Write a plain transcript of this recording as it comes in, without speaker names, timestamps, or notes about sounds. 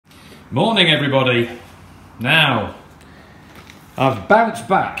Morning everybody. Now, I've bounced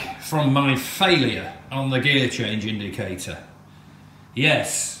back from my failure on the gear change indicator.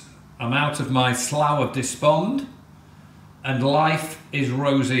 Yes, I'm out of my slough of despond and life is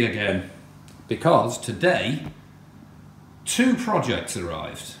rosy again because today 2 projects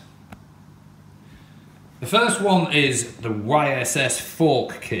arrived. The first one is the YSS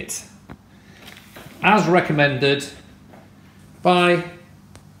fork kit, as recommended by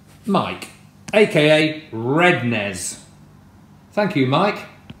Mike, aka Rednez. Thank you, Mike.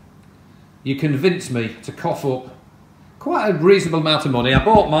 You convinced me to cough up quite a reasonable amount of money. I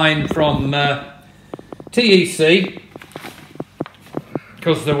bought mine from TEC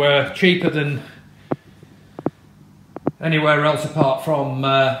because they were cheaper than anywhere else apart from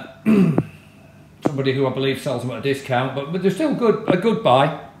somebody who I believe sells them at a discount, but they're still a good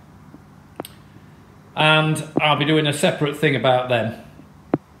buy. And I'll be doing a separate thing about them.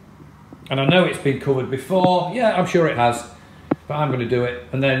 And I know it's been covered before. Yeah, I'm sure it has. But I'm going to do it.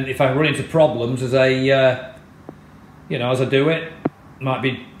 And then if I run into problems as as I do it, might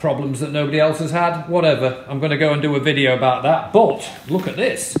be problems that nobody else has had. Whatever. I'm going to go and do a video about that. But look at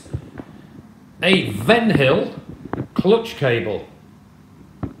this. A Enfield clutch cable.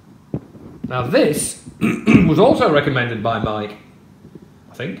 Now this was also recommended by Mike.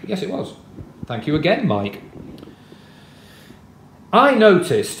 I think. Yes, it was. Thank you again, Mike. I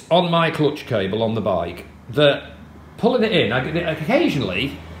noticed on my clutch cable on the bike that pulling it in,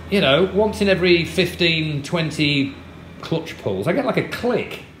 occasionally, once in every 15, 20 clutch pulls, I get like a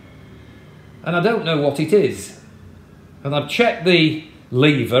click. And I don't know what it is. And I've checked the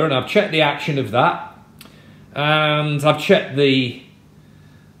lever and I've checked the action of that. And I've checked the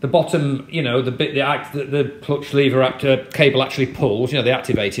bottom, the bit that the clutch lever cable actually pulls, the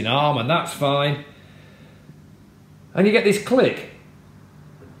activating arm, and that's fine. And you get this click.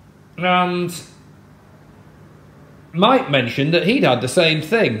 And Mike mentioned that he'd had the same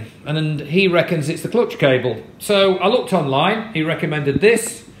thing, and he reckons it's the clutch cable. So I looked online, he recommended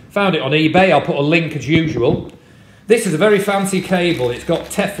this, found it on eBay, I'll put a link as usual. This is a very fancy cable, it's got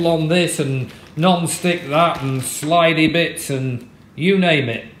Teflon this and non-stick that and slidey bits and you name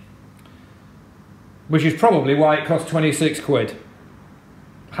it. Which is probably why it cost 26 quid.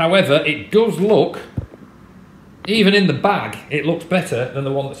 However, it does look, even in the bag, it looks better than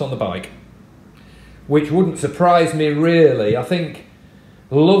the one that's on the bike. Which wouldn't surprise me really. I think,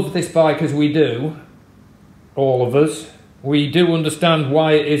 love this bike as we do, all of us, we do understand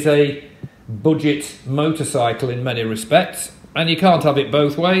why it is a budget motorcycle in many respects, and you can't have it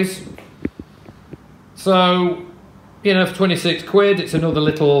both ways. So, for 26 quid, it's another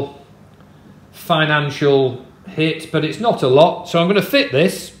little financial hit, but it's not a lot. So I'm going to fit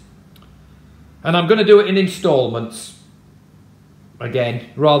this, and I'm going to do it in installments,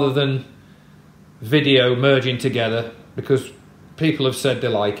 again, rather than video merging together, because people have said they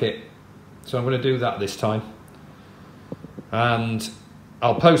like it. So I'm going to do that this time. And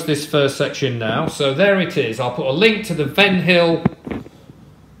I'll post this first section now. So there it is. I'll put a link to the Enfield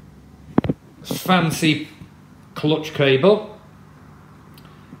fancy clutch cable.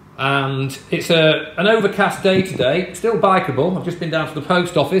 And it's an overcast day today, still bikeable. I've just been down to the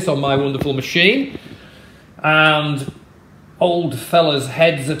post office on my wonderful machine. And old fellas'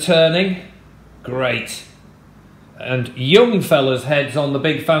 heads are turning. Great. And young fellas' heads on the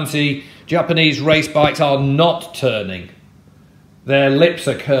big fancy Japanese race bikes are not turning. Their lips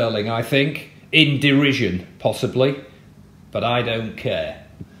are curling, I think, in derision, possibly. But I don't care.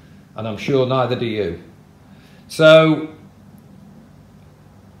 And I'm sure neither do you. So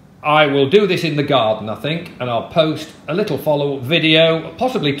I will do this in the garden, I think, and I'll post a little follow-up video,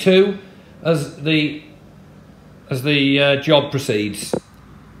 possibly 2, as the job proceeds.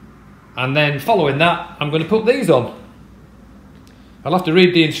 And then following that, I'm going to put these on. I'll have to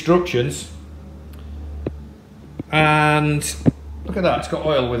read the instructions. And look at that, it's got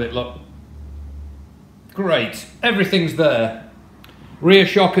oil with it, look. Great, everything's there. Rear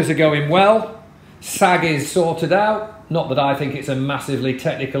shockers are going well. Sag is sorted out. Not that I think it's a massively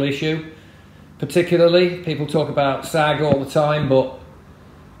technical issue, particularly. People talk about sag all the time, but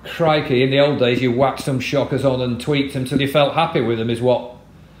crikey, in the old days you whacked some shockers on and tweaked them till you felt happy with them, is what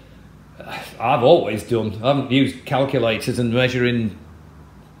I've always done. I haven't used calculators and measuring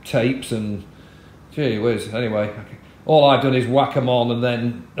tapes and gee whiz. Anyway, all I've done is whack them on, and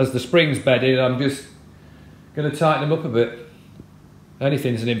then as the spring's bedded, I'm just going to tighten them up a bit.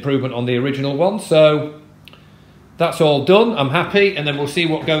 Anything's an improvement on the original one, so that's all done. I'm happy, and then we'll see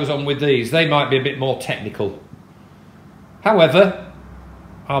what goes on with these. They might be a bit more technical. However,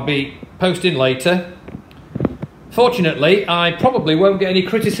 I'll be posting later Fortunately, I probably won't get any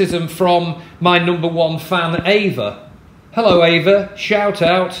criticism from my #1 fan, Ava. Hello, Ava. Shout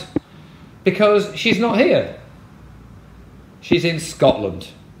out. Because she's not here. She's in Scotland.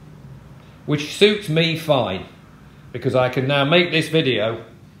 Which suits me fine. Because I can now make this video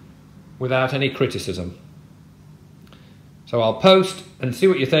without any criticism. So I'll post and see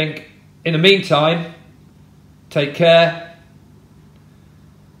what you think. In the meantime, take care.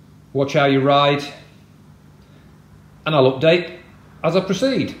 Watch how you ride. And I'll update as I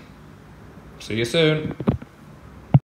proceed. See you soon.